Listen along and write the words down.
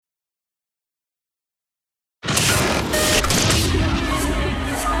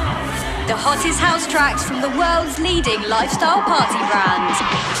the hottest house tracks from the world's leading lifestyle party brand.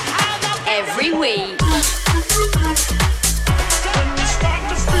 Every week.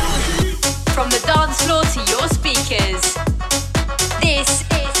 From the dance floor to your speakers. This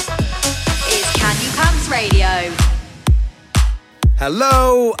is Candy Pants Radio.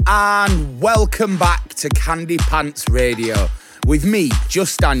 Hello and welcome back to Candy Pants Radio with me,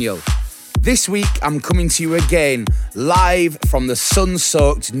 Just Daniel. This week I'm coming to you again live from the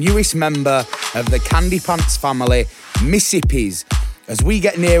sun-soaked newest member of the Candy Pants family, Mississippi's, as we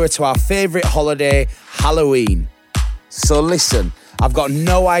get nearer to our favourite holiday, Halloween. So listen, I've got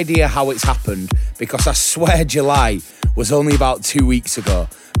no idea how it's happened because I swear July was only about 2 weeks ago,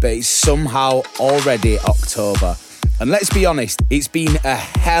 but it's somehow already October. And let's be honest, it's been a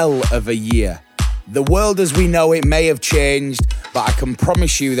hell of a year. The world as we know it may have changed, but I can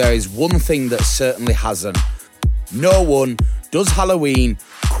promise you there is one thing that certainly hasn't. No one does Halloween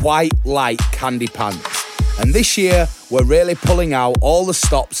quite like Candy Pants. And this year, we're really pulling out all the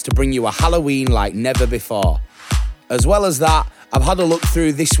stops to bring you a Halloween like never before. As well as that, I've had a look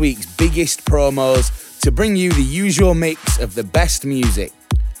through this week's biggest promos to bring you the usual mix of the best music,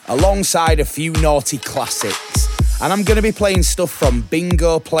 alongside a few naughty classics. And I'm going to be playing stuff from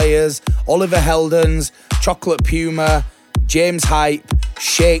Bingo Players, Oliver Heldens, Chocolate Puma, James Hype,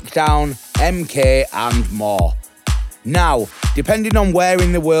 Shakedown, MK and more. Now, depending on where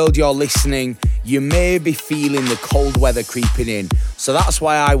in the world you're listening, you may be feeling the cold weather creeping in. So that's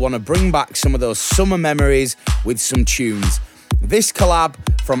why I want to bring back some of those summer memories with some tunes. This collab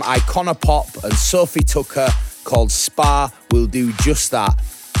from Iconopop and Sophie Tucker called Spa will do just that.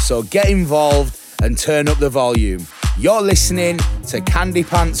 So get involved and turn up the volume. You're listening to Candy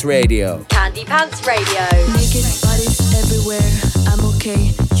Pants Radio. Candy Pants Radio. Naked bodies everywhere. I'm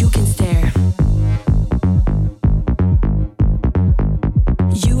okay, you can stare.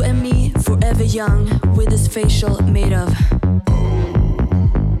 You and me, forever young, with this facial made of. I'm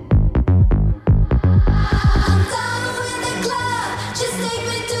down in the club, just take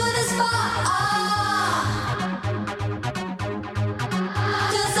me to the spot.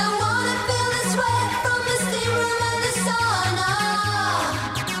 'Cause I wanna feel the sweat from the steam room and the sauna.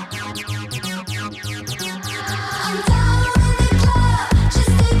 I'm down in the club,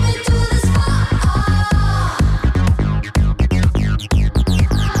 just take me to the spot.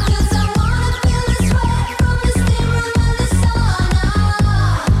 'Cause I wanna feel the sweat from the steam room and the sauna.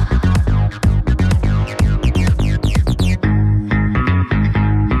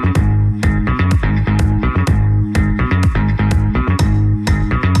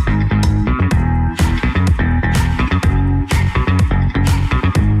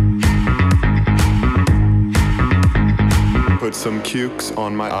 Put some cukes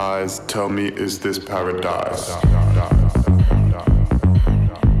on my eyes, tell me, is this paradise?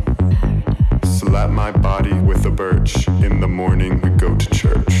 Slap my body with a birch, in the morning we go to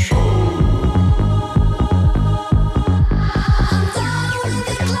church. I'm down in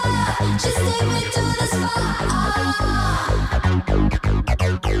the club, just take me to the spot.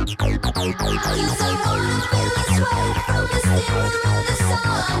 'Cause I wanna feel the sweat from the steam room and the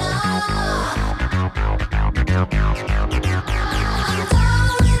sauna. I'm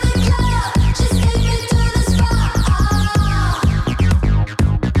down in the club, just take me to the spot.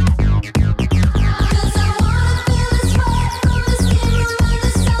 'Cause I wanna feel the sweat from the steam room and the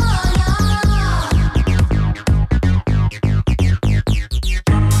sauna.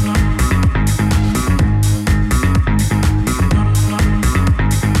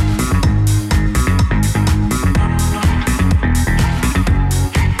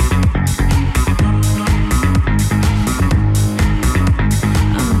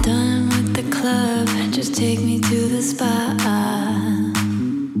 I'm done with the club, just take me to the spot.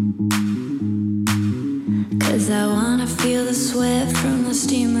 'Cause I wanna feel the sweat from the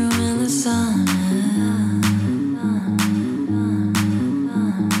steam room and the sauna.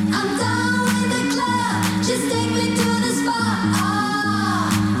 I'm down in the club, just take me to the spot.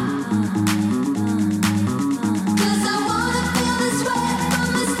 'Cause I wanna feel the sweat from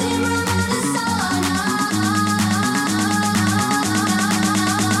the steam room and the sauna.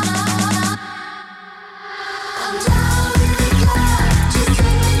 I'm down in the club, just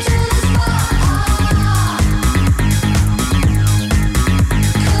take me to the spot.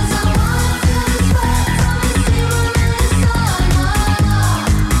 'Cause I wanna feel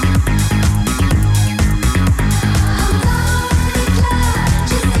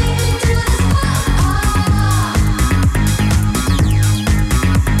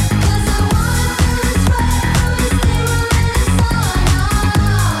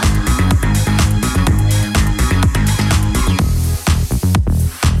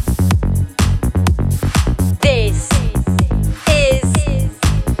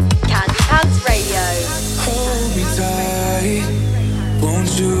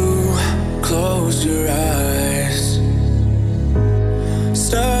Won't you close your eyes?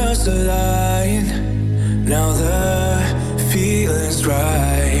 Stars align, now the feeling's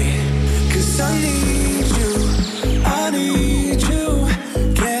right. 'Cause I need you, I need you.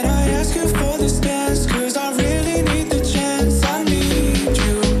 Can I ask you for this dance? 'Cause I really need the chance. I need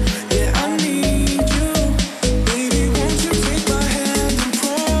you, yeah, I need you. Baby, won't you take my hand and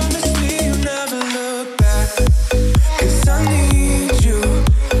promise me you'll never look back? 'Cause I need you,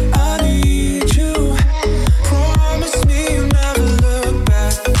 I need you. Promise me you'll never look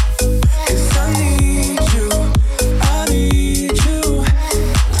back. 'Cause I need you, I need you.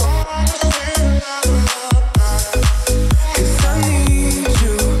 Promise me you'll never look back. 'Cause I need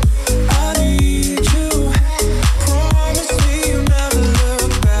you, I need you. Promise me you'll never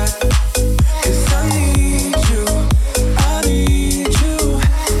look back. 'Cause I need you, I need you.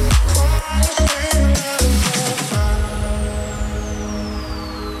 Promise me you'll never look back.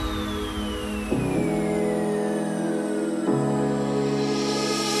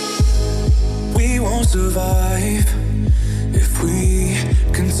 We won't survive if we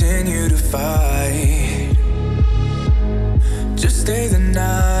continue to fight. Just stay the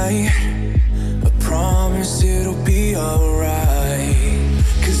night, I promise it'll be alright.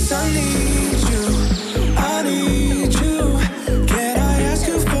 'Cause I need you, I need you. Can I ask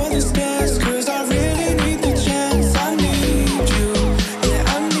you for this dance? 'Cause I really need the chance. I need you,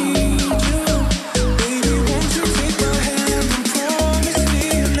 yeah, I need you. Baby, won't you take my hand and promise me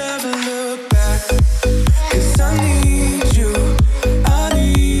you'll never look back? 'Cause I need you, I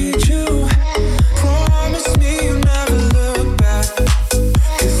need you. Promise me you'll never look back.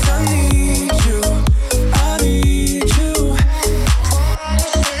 'Cause I need you, I need you.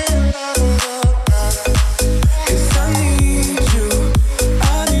 Promise me you'll never look back. 'Cause I need you,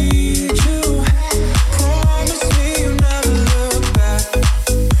 I need you. Promise me you'll never look back.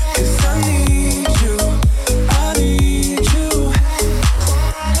 'Cause I need you, I need you.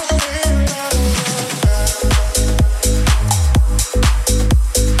 Promise me you'll never look back.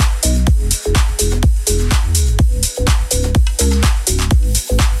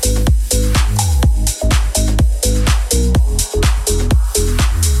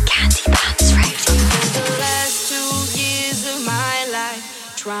 Candy Pants Radio. The last 2 years of my life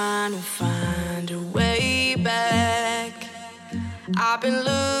trying to find a way back. I've been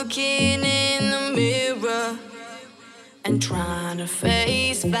looking in the mirror and trying to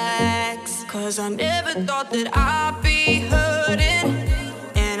face facts. 'Cause I never thought that I'd be hurting,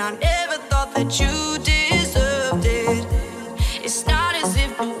 and I never thought that you deserved it. It's not as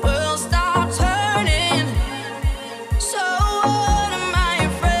if the world stopped turning. So what am I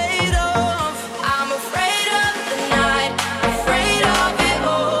afraid of? I'm afraid of the night, afraid of it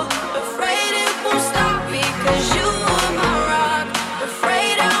all, afraid it won't stop me 'cause you are my rock,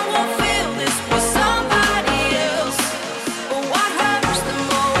 afraid I won't feel this with somebody else. But what hurts the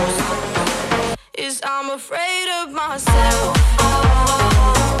most is I'm afraid of myself.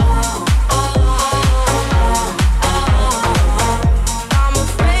 I'm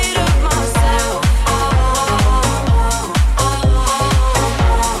afraid of myself.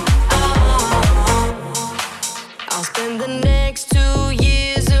 I'll spend the next 2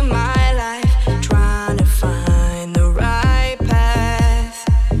 years of my life trying to find the right path.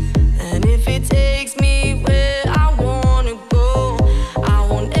 And if it takes me where I wanna go, I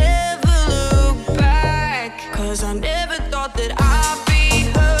won't ever look back. 'Cause I never thought that I'd be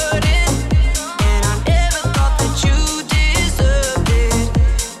hurting, and I never thought that you deserved it.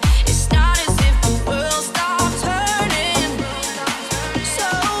 It's not as if the world stopped turning. So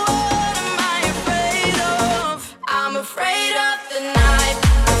what am I afraid of? I'm afraid of the night,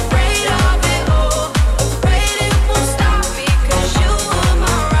 afraid of it all, afraid it won't stop me 'cause you are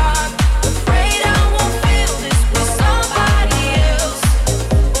my rock, afraid I won't feel this with somebody else.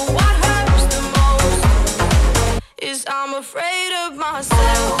 But what hurts the most is I'm afraid of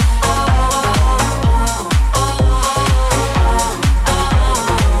myself.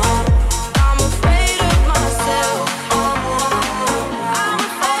 I'm afraid of myself. I'm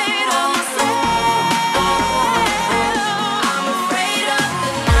afraid of myself. I'm afraid of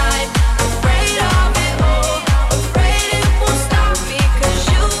the night, afraid of it all, afraid it won't stop me 'cause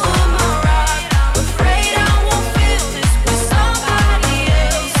you are my rock, afraid I won't feel this with somebody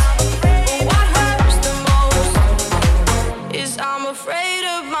else. But what hurts the most is I'm afraid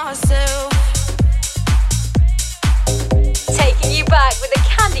of myself. Taking you back with a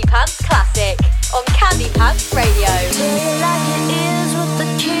Candy Pants classic on Candy Pants Radio. Tell you like it is with the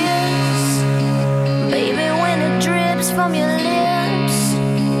kiss, baby, when it drips from your lips.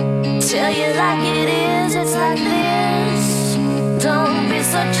 Tell you like it is, it's like this. Don't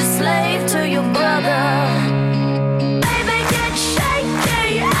such a slave to your brother. Baby, get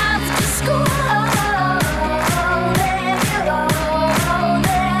shaky after school.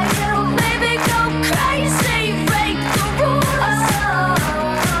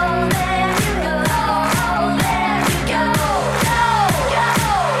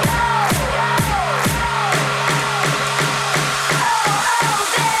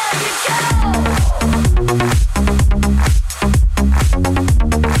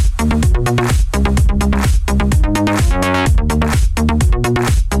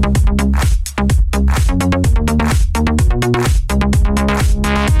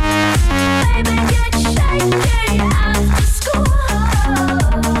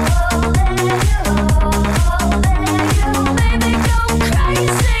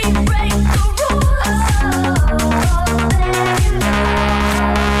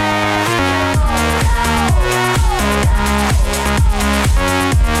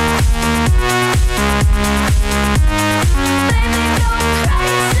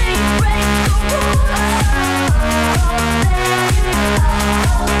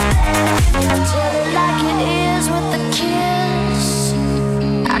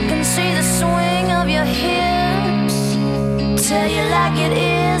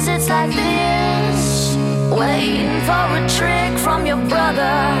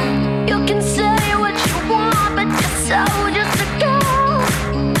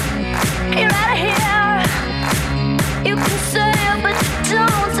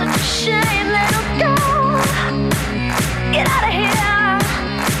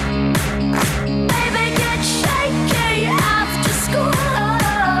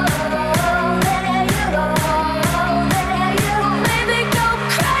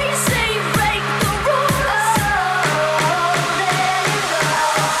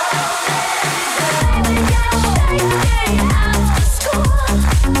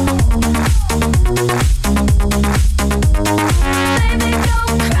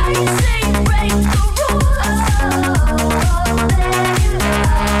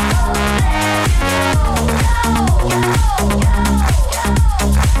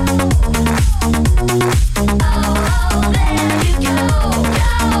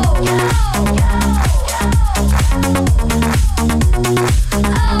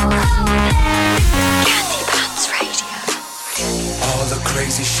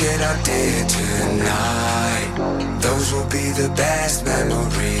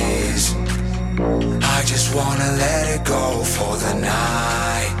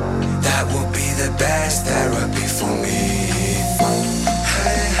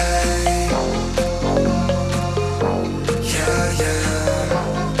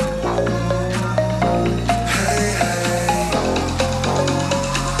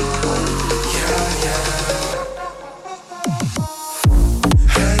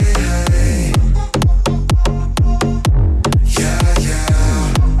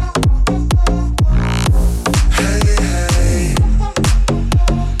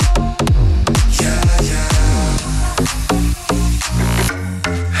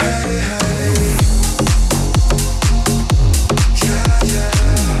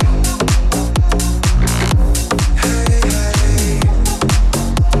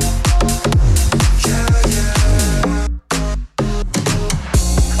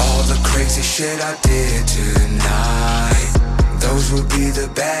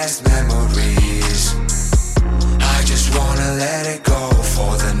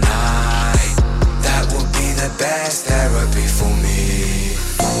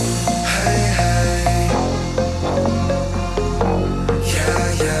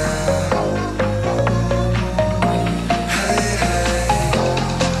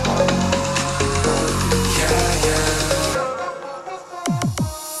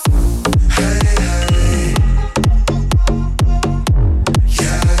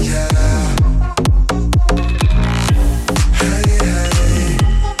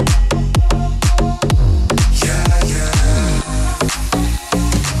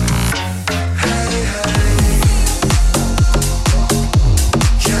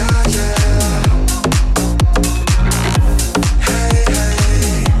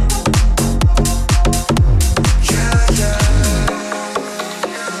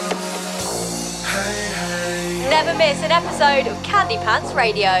 Never miss an episode of Candy Pants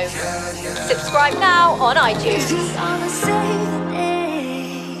Radio. Subscribe now on iTunes.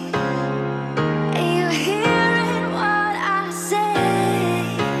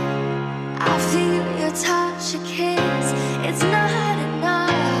 Touch a kiss, it's not enough.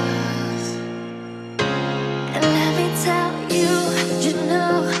 And let me tell you, you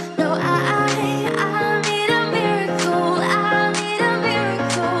know, no, I need a miracle, I need a miracle.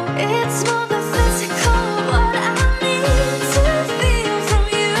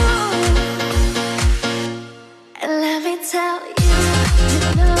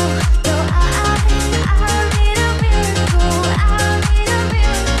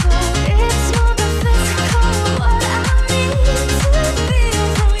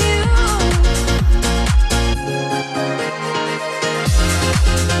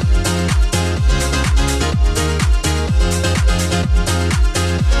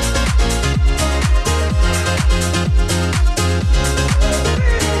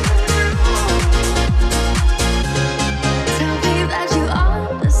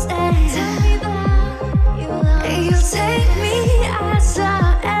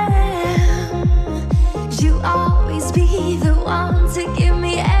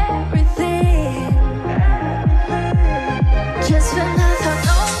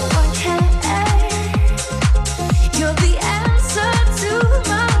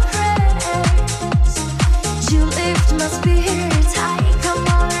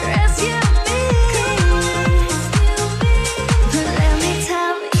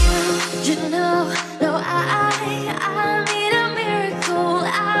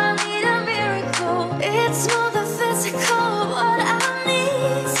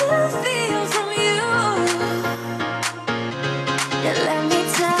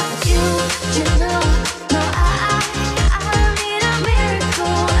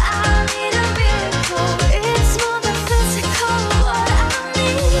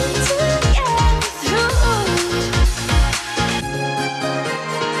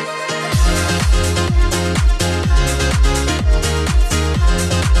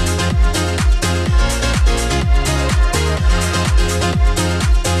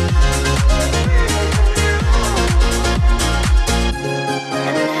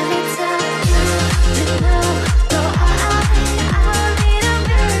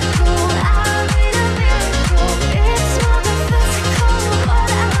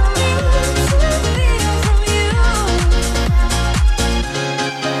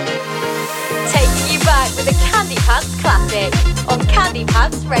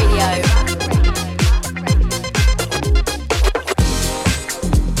 Pants Radio.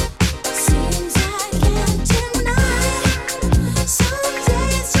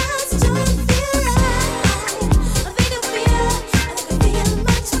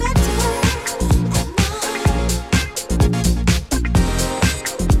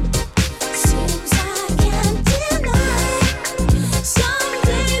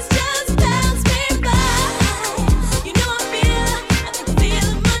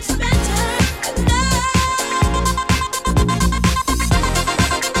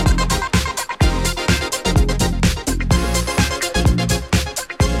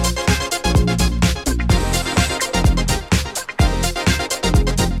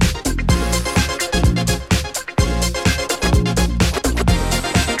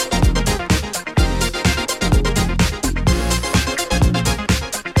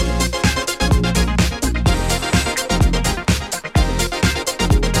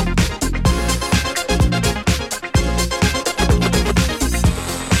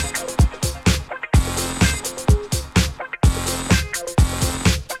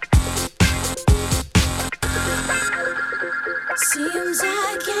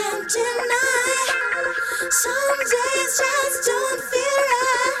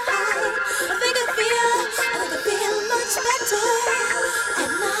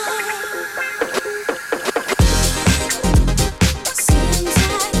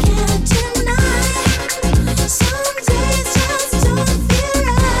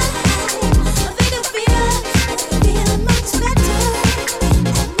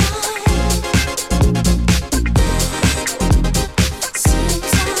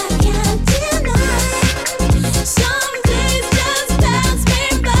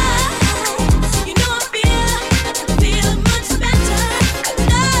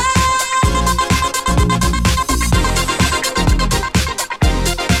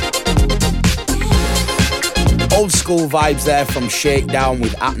 Vibes there from Shakedown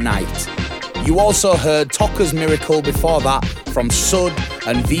with At Night. You also heard Tokka's Miracle before that from Sud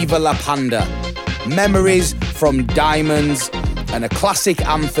and Viva La Panda. Memories from Diamonds and a classic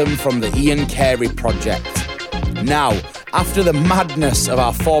anthem from the Ian Carey Project. Now, after the madness of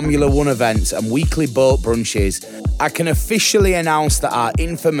our Formula One events and weekly boat brunches, I can officially announce that our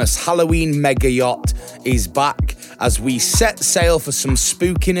infamous Halloween mega yacht is back as we set sail for some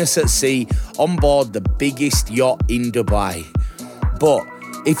spookiness at sea on board the biggest yacht in Dubai. But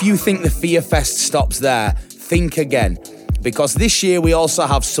if you think the Fear Fest stops there, think again, because this year we also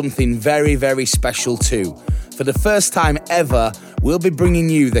have something very, very special too. For the first time ever, we'll be bringing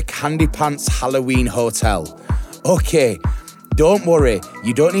you the Candy Pants Halloween Hotel. Okay, don't worry,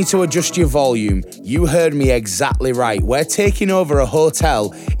 you don't need to adjust your volume. You heard me exactly right. We're taking over a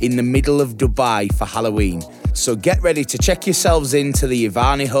hotel in the middle of Dubai for Halloween. So get ready to check yourselves into the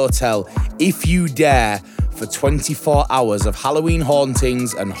Ivani Hotel if you dare for 24 hours of Halloween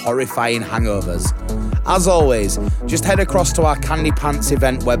hauntings and horrifying hangovers. As always, just head across to our Candy Pants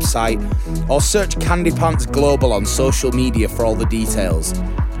event website or search Candy Pants Global on social media for all the details.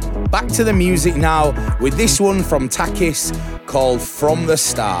 Back to the music now with this one from Takis called From the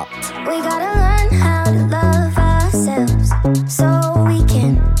Start. We gotta learn how to love ourselves so we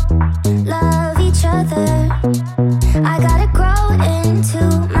can love each other. I gotta grow into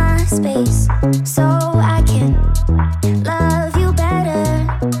my space so I can love you better.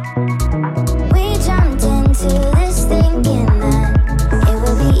 We jumped into this thinking that it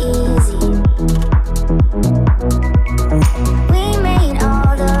will be easy. We made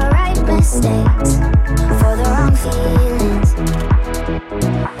all the right mistakes for the wrong feelings.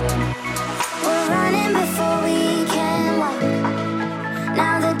 We're running before we can walk.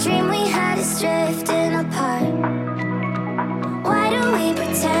 Now the dream we had is drifting apart. Why do we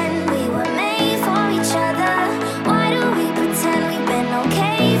pretend we were made for each other? Why do we pretend we've been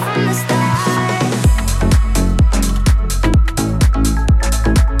okay from the start?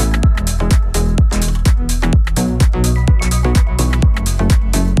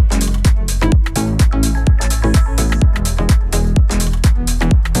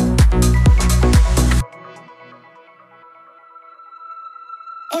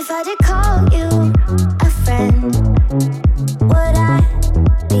 If I did call you a friend, would I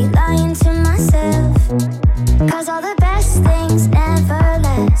be lying to myself? 'Cause all the best things never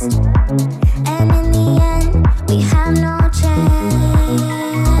last, and in the end, we have no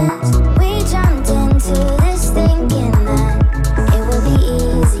chance. We jumped into this thinking that it would be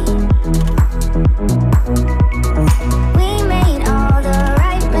easy. We made all the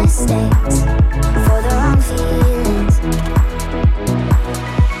right mistakes for the wrong feelings.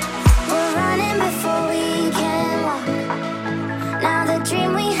 We're running before we can walk.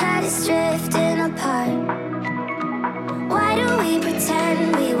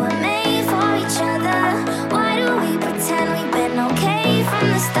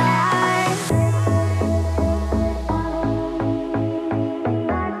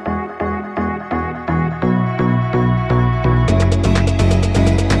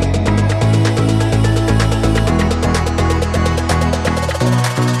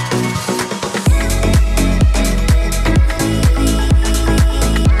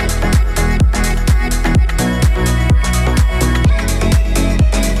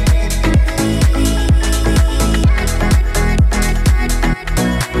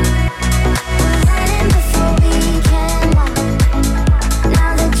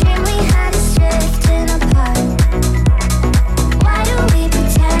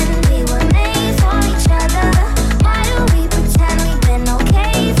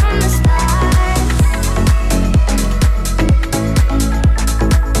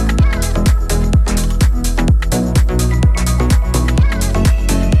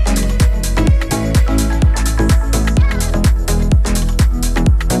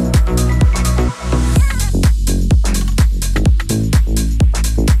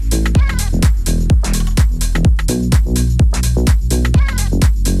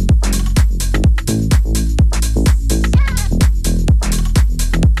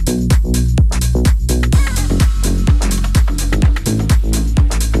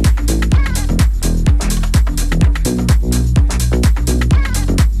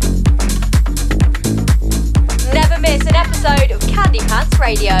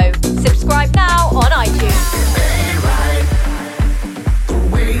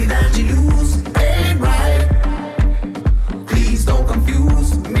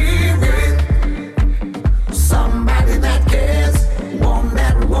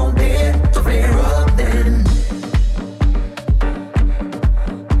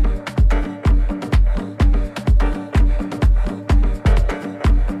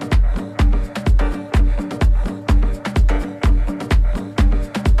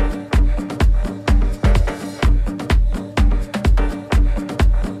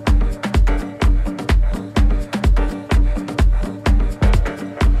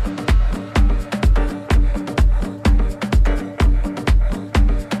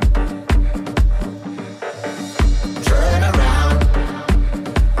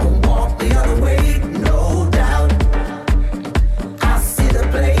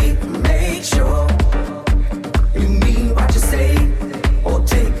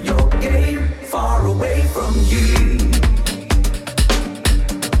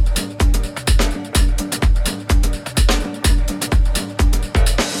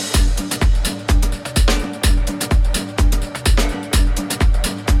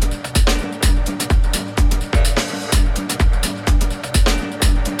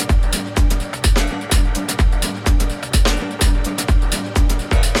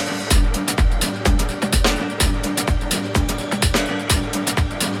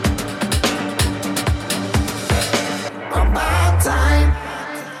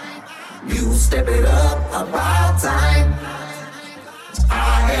 Step it up, about time.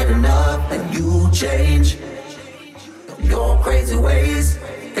 I had enough and you change your crazy ways.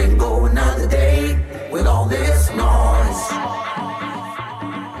 Can't go another day with all this noise.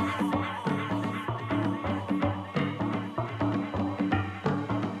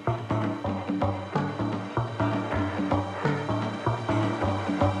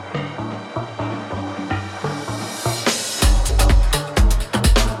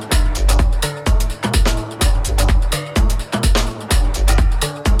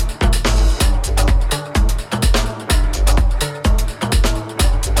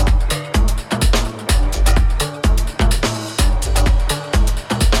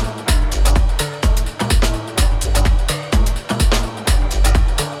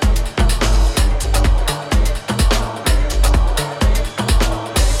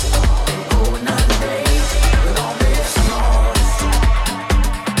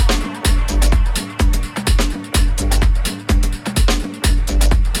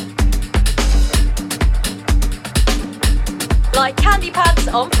 Like Candy Pants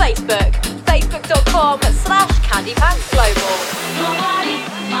on Facebook, facebook.com/CandyPantsGlobal. Your body,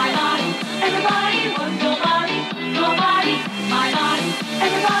 my body, everybody wants your body. Your body, my body,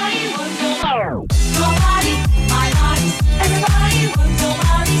 everybody wants your body. Your body, my body, everybody wants your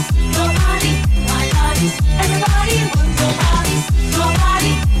body. Your body, my body, everybody wants your body. Your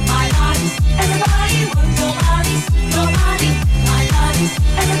body, my body, everybody wants your body. Your body, my body,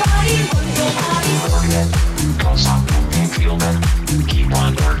 everybody wants your body. Don't stop moving, feel that. Keep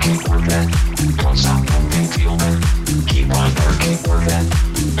on working, work that. Don't stop moving, feel that. Keep on working, work that.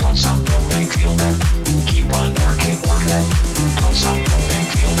 Don't stop moving, feel that. Keep on working, work that. Don't stop moving,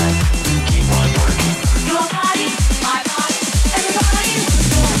 feel that. Keep on working. Your body, my body, everybody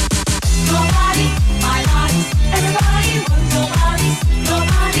wants your body, my body, everybody wants your body. Your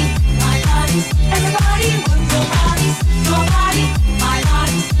body, my body, everybody wants your body. Your body, my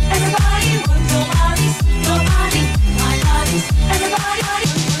body, everybody wants your body. Your body, my body, everybody.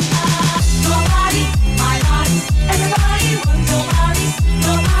 Your body, my body, everybody wants your body.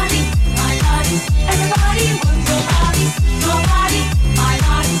 Your body, my body, everybody wants your body. Your body, my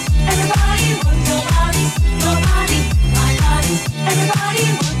body, everybody wants your body. Your body, my body, everybody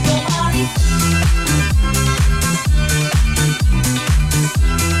wants your body.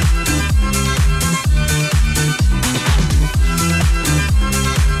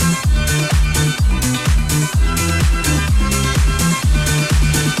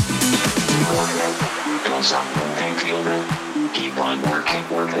 Don't stop moving, feel that. Keep on working,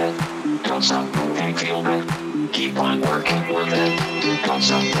 work that. Don't stop moving, feel that. Keep on working, work that. Don't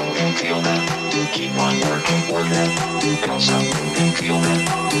stop moving, feel that. Keep on working, work that. Don't stop moving, feel that.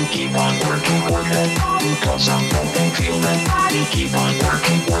 Keep on working, work that. Don't stop moving, feel that. Keep on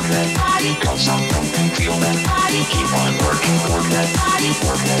working, work that. Don't stop moving, feel that. Keep on working, work that.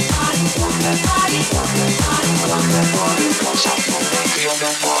 Work that, work that, work that, work that. Don't stop moving, feel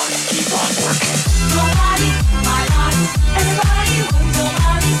that. Keep on working. Your body, my body, everybody wants your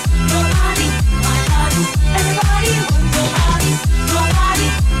body. Your body, my body, everybody wants your body. Your body,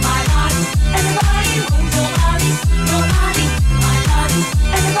 my body, everybody wants your body. Your body, my body,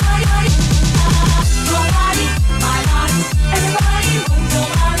 everybody. Your body, my body, everybody wants your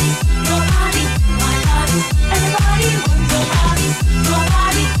body. Your body, my body, everybody wants your body. Your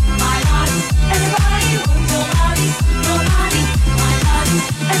body, my body, everybody wants your body. Your body, my body,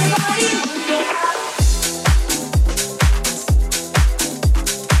 everybody wants your body.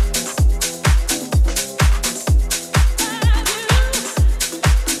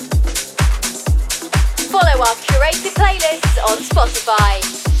 Follow our curated playlists on Spotify.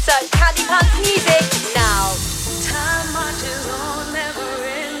 Search Candy Pants Music now. Time marches on, never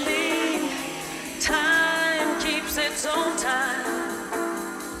ending. Time keeps its own time.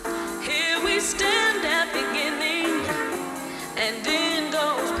 Here we stand at beginning, and in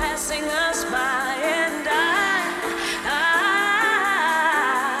goes passing us by. And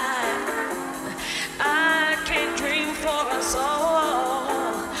I can't dream for us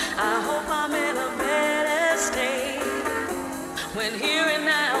all. I hope I'm in a better state when here and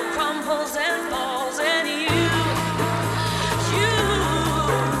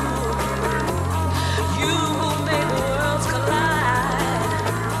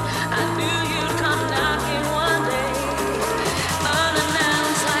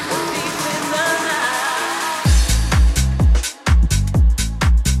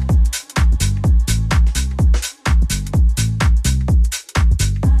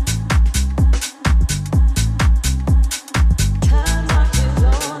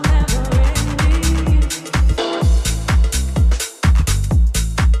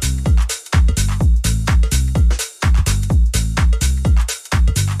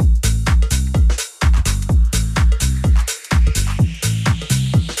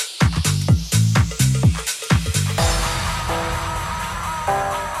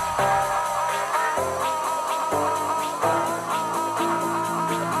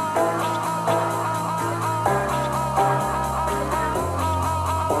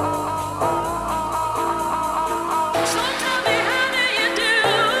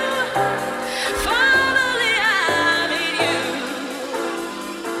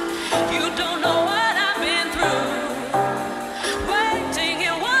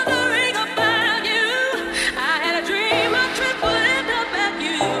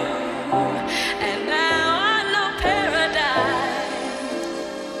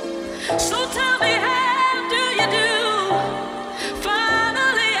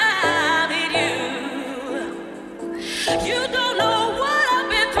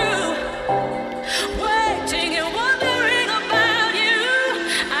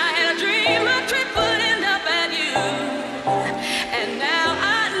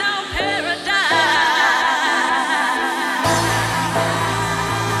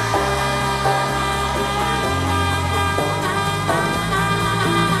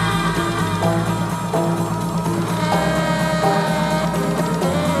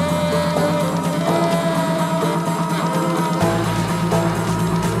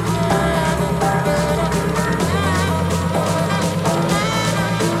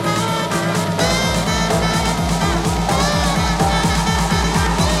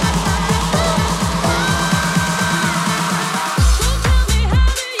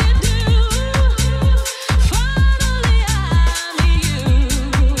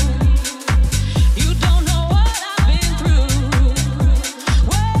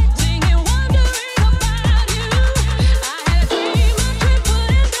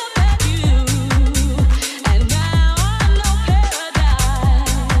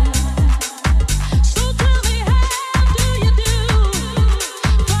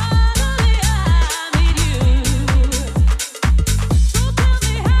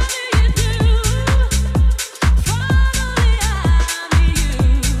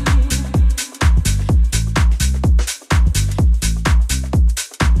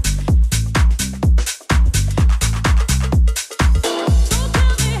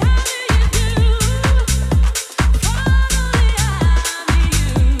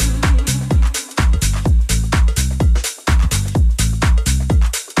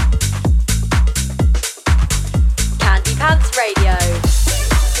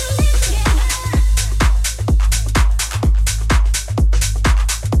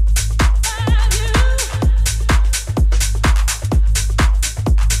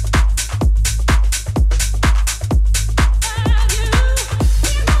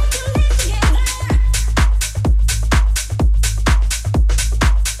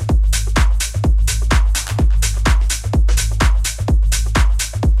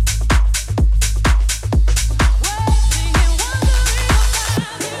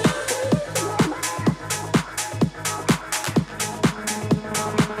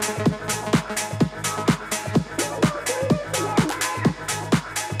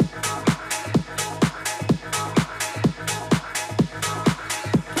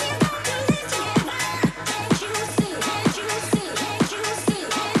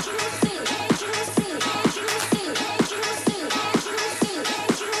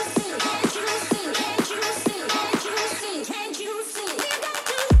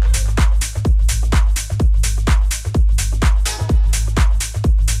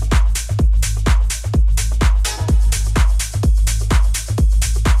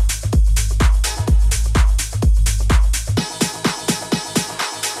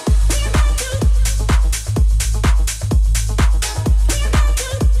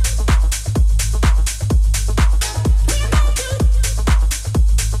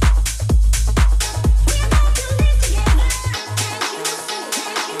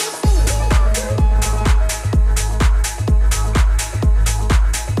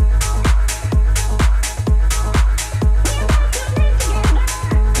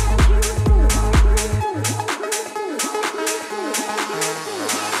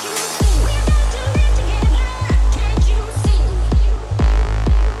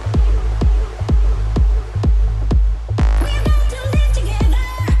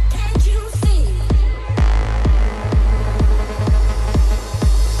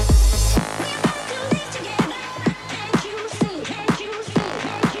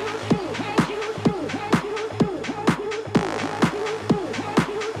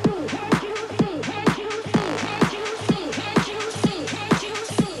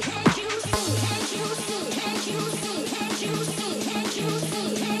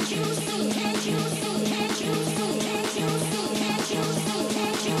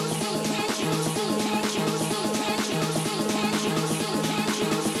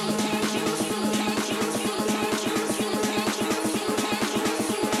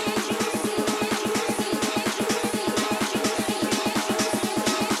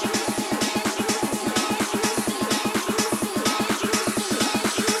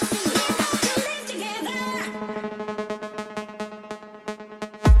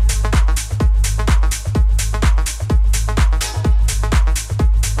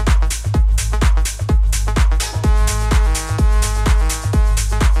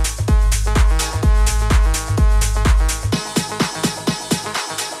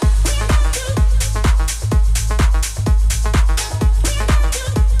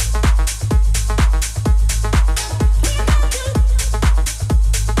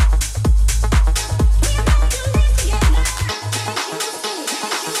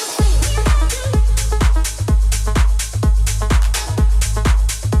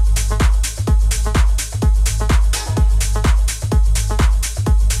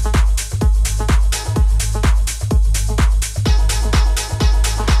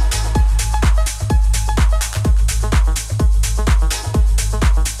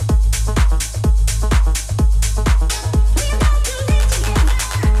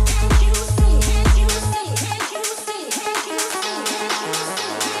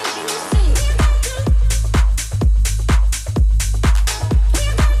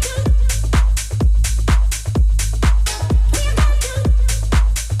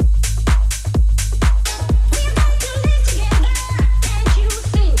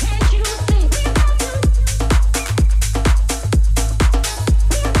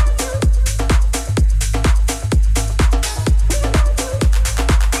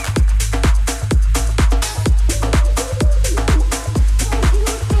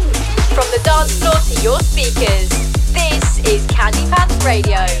your speakers. This is Candy Pants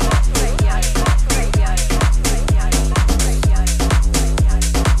Radio.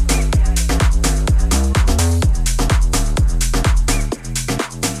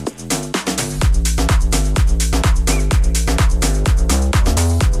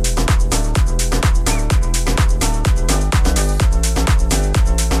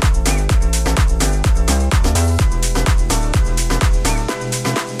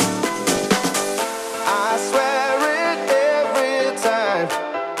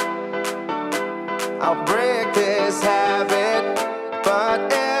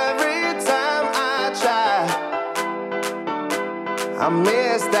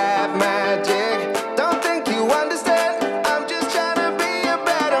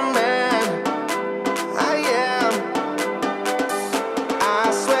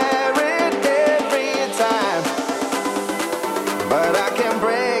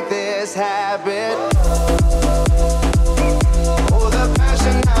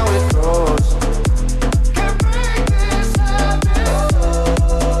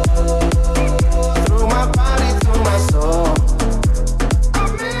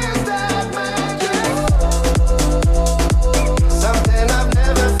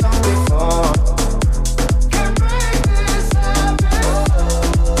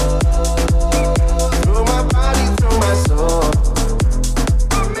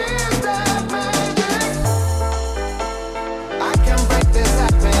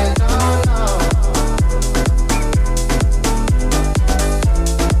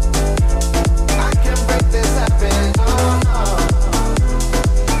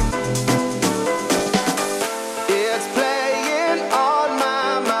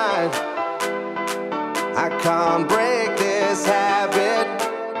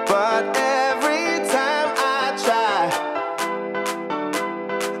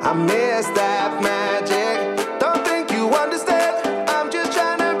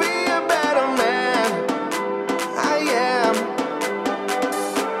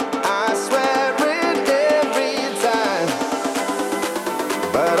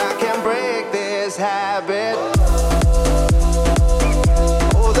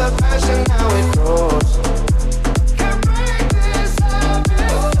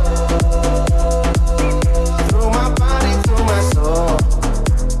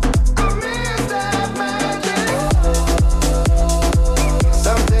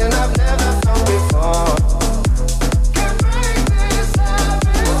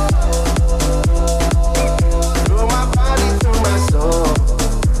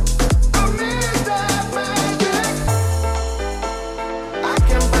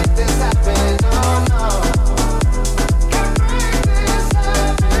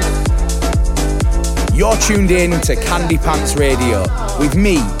 Tuned in to Candy Pants Radio with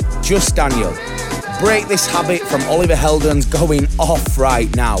me, Just Daniel. Break This Habit from Oliver Heldens going off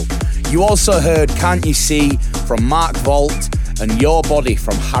right now. You also heard Can't You See from Mark Volt and Your Body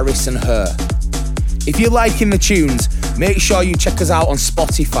from Harrison Her. If you're liking the tunes, make sure you check us out on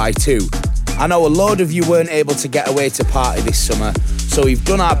Spotify too. I know a load of you weren't able to get away to party this summer, so we've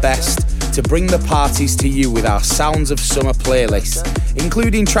done our best to bring the parties to you with our Sounds of Summer playlist,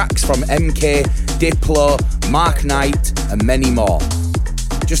 including tracks from MK, Diplo, Mark Knight and many more.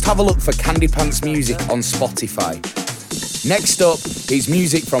 Just have a look for Candy Pants Music on Spotify. Next up is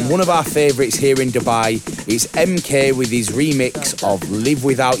music from one of our favourites here in Dubai. It's MK with his remix of Live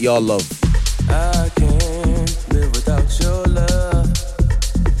Without Your Love. I can't live without your love.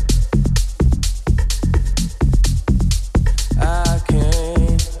 I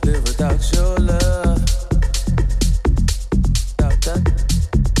can't live without your love.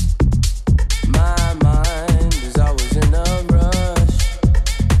 My mind is always in a rush.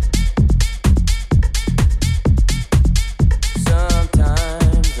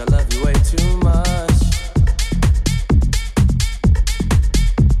 Sometimes I love you way too much.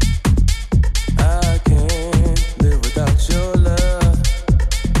 I can't live without your love.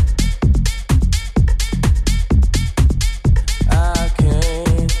 I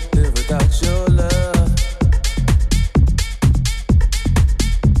can't live without your love.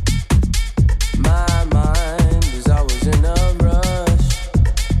 My mind is always in a rush.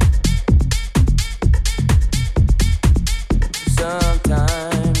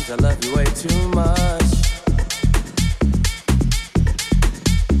 Sometimes I love you way too much.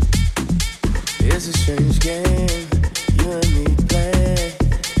 It's a strange game you and me play.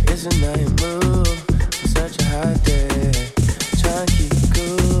 It's a night move on such a hot day. Try and keep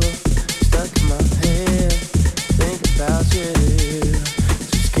cool, stuck in my head. Think about you,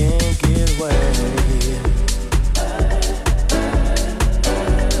 just can't get away.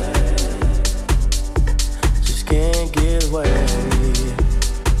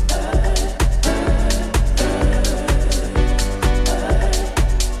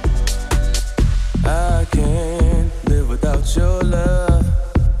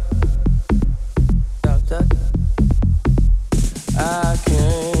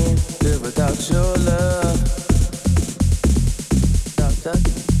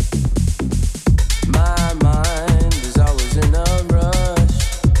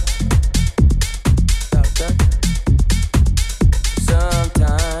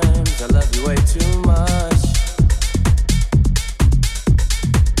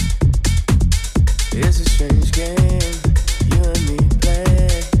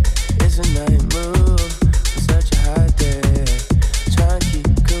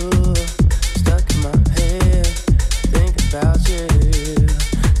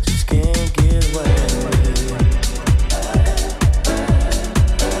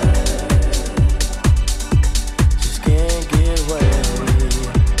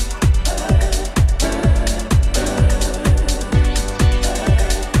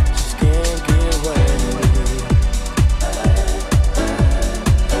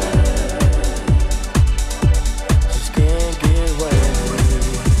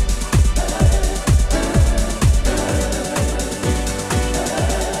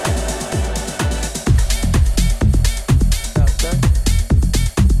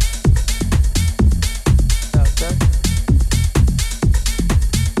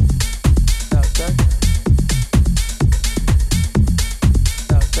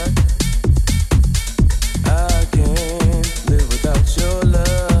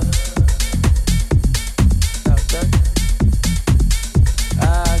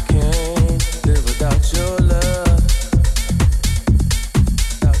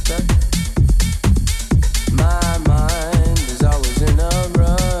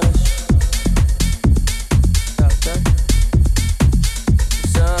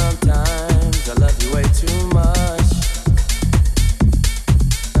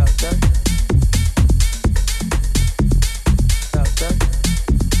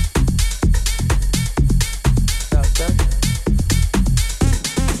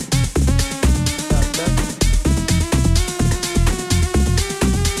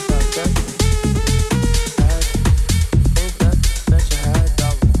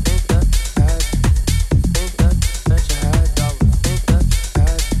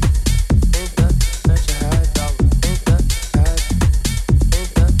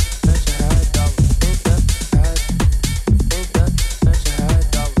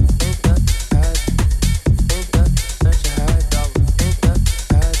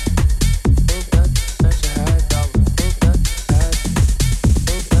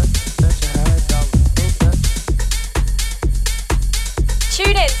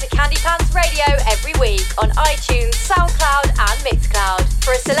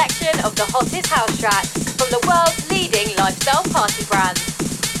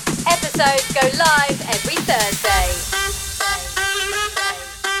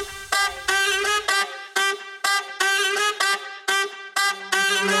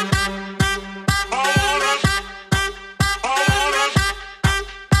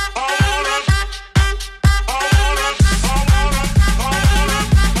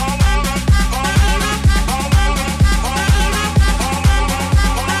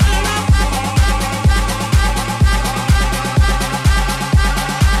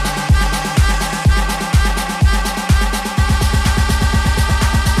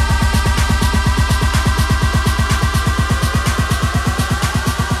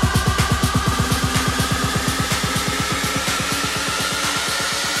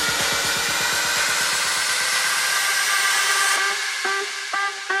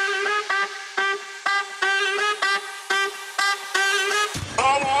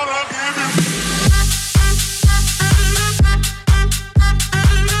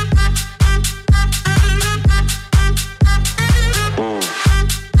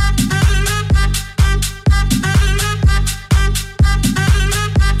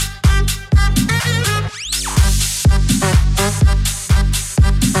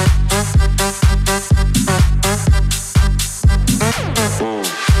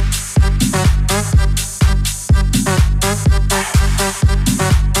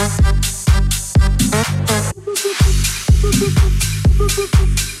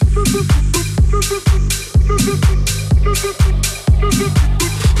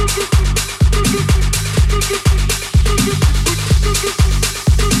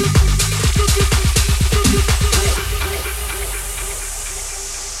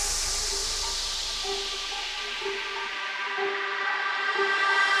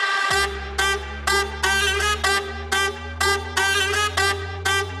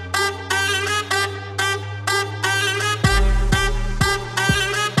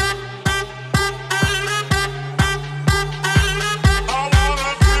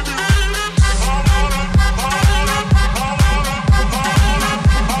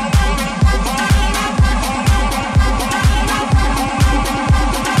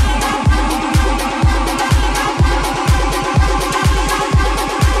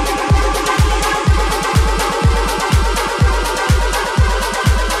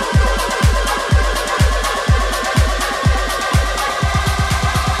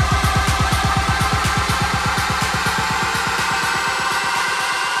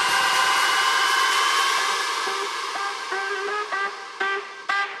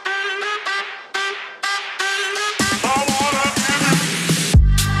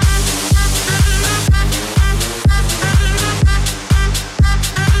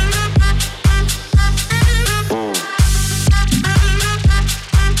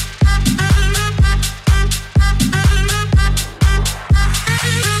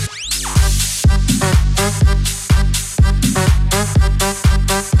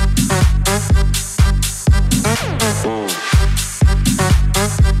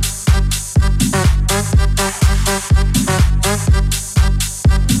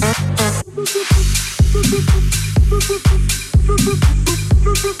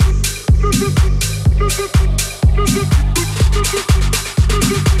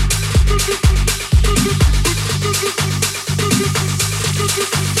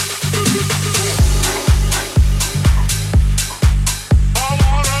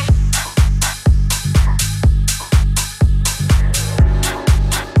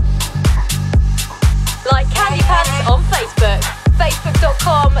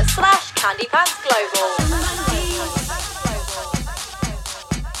 facebook.com/candypantsglobal.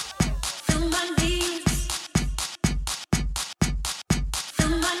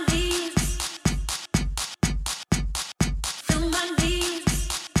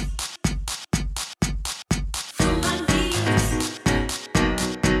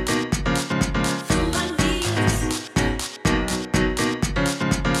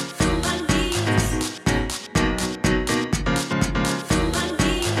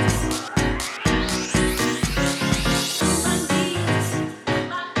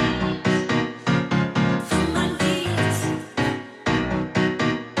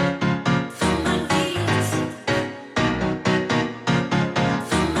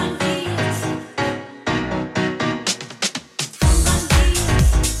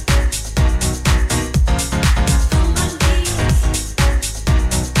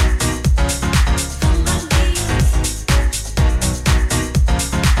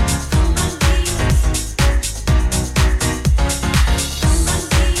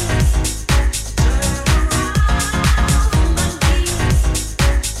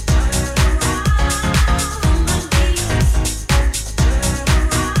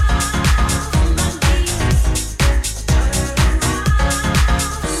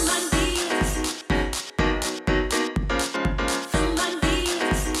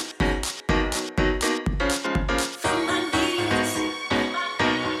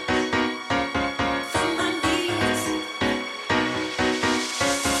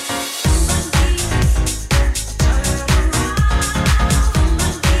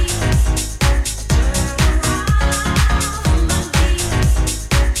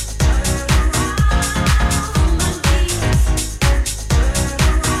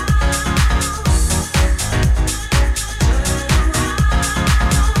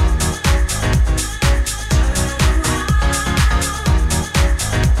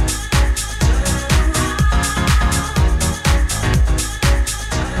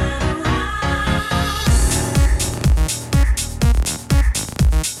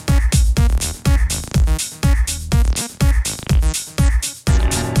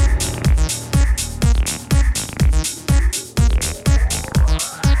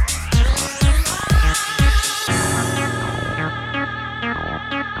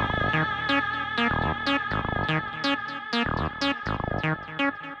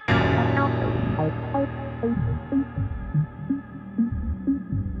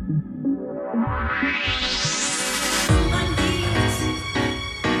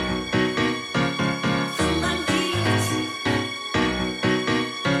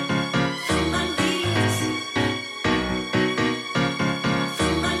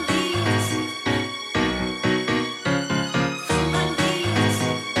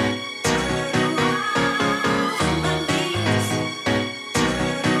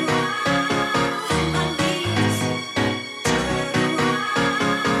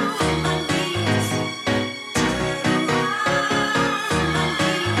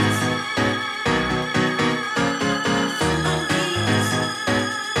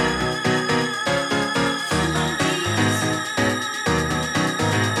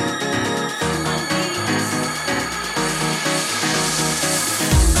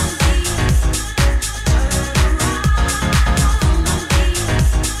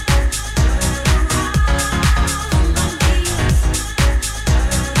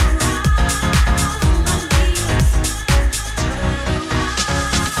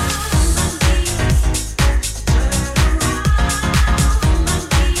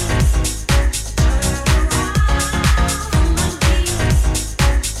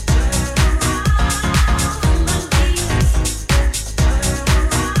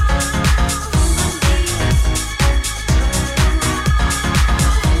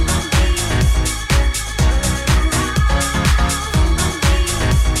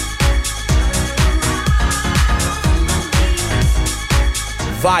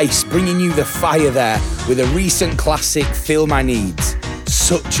 Vice bringing you the fire there with a recent classic, Feel My Needs.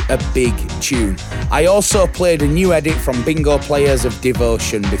 Such a big tune. I also played a new edit from Bingo Players of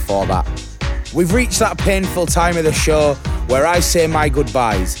Devotion before that. We've reached that painful time of the show where I say my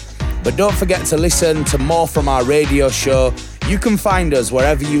goodbyes. But don't forget to listen to more from our radio show. You can find us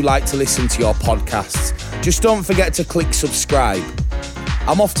wherever you like to listen to your podcasts. Just don't forget to click subscribe.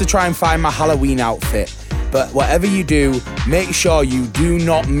 I'm off to try and find my Halloween outfit. But whatever you do, make sure you do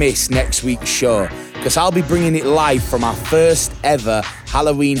not miss next week's show, because I'll be bringing it live from our first ever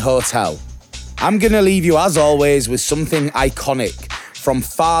Halloween hotel. I'm going to leave you, as always, with something iconic from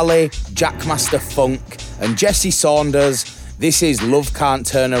Farley, Jackmaster Funk and Jesse Saunders. This is Love Can't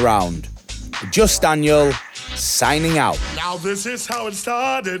Turn Around. Just Daniel, signing out. Now this is how it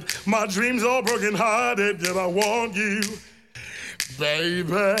started. My dreams all broken hearted. Yet I want you,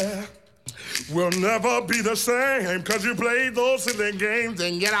 baby. We'll never be the same, cause you played those silly games,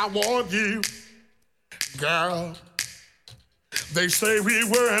 and yet I want you, girl. They say we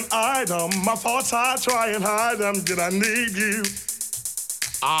were an item. My thoughts I try and hide them. Did I need you?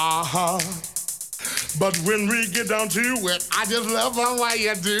 But when we get down to it, I just love the way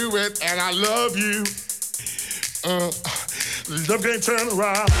you do it, and I love you. Love can't turn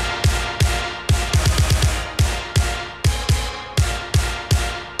around.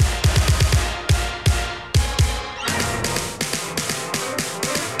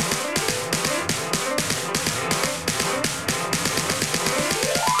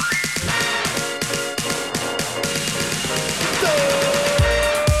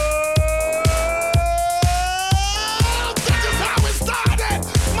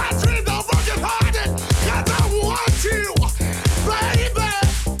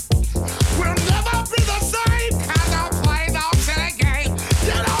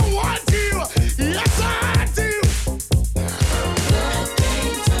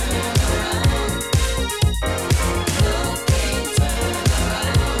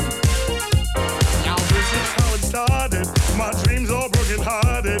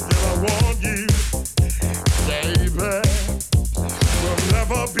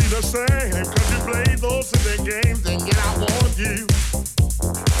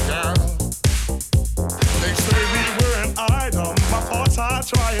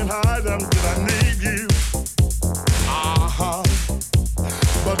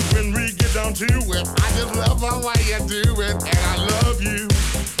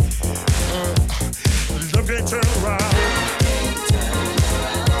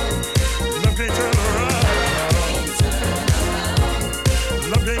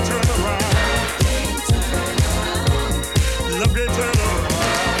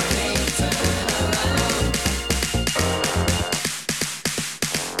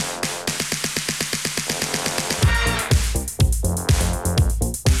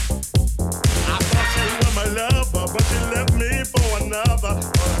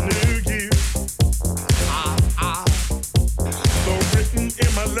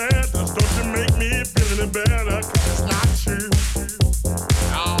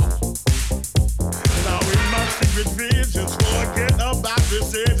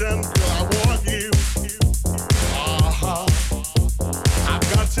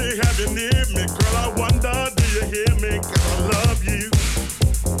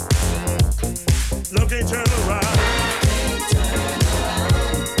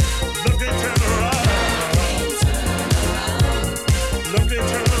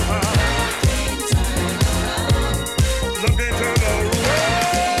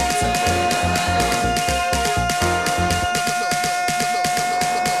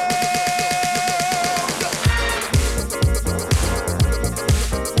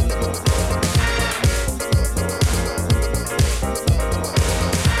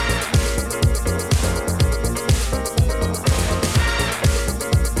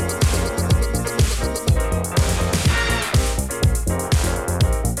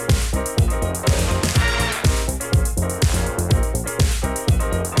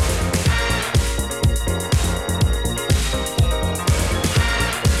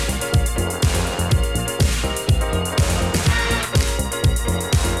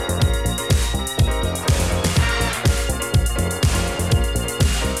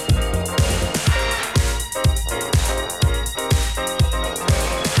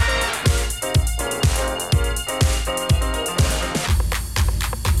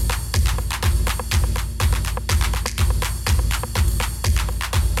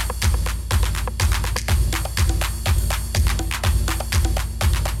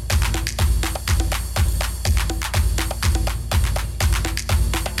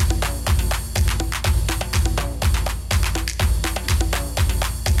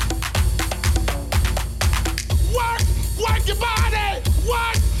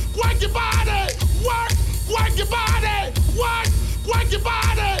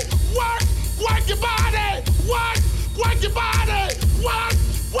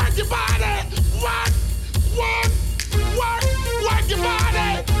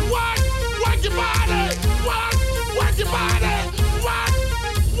 Work your body,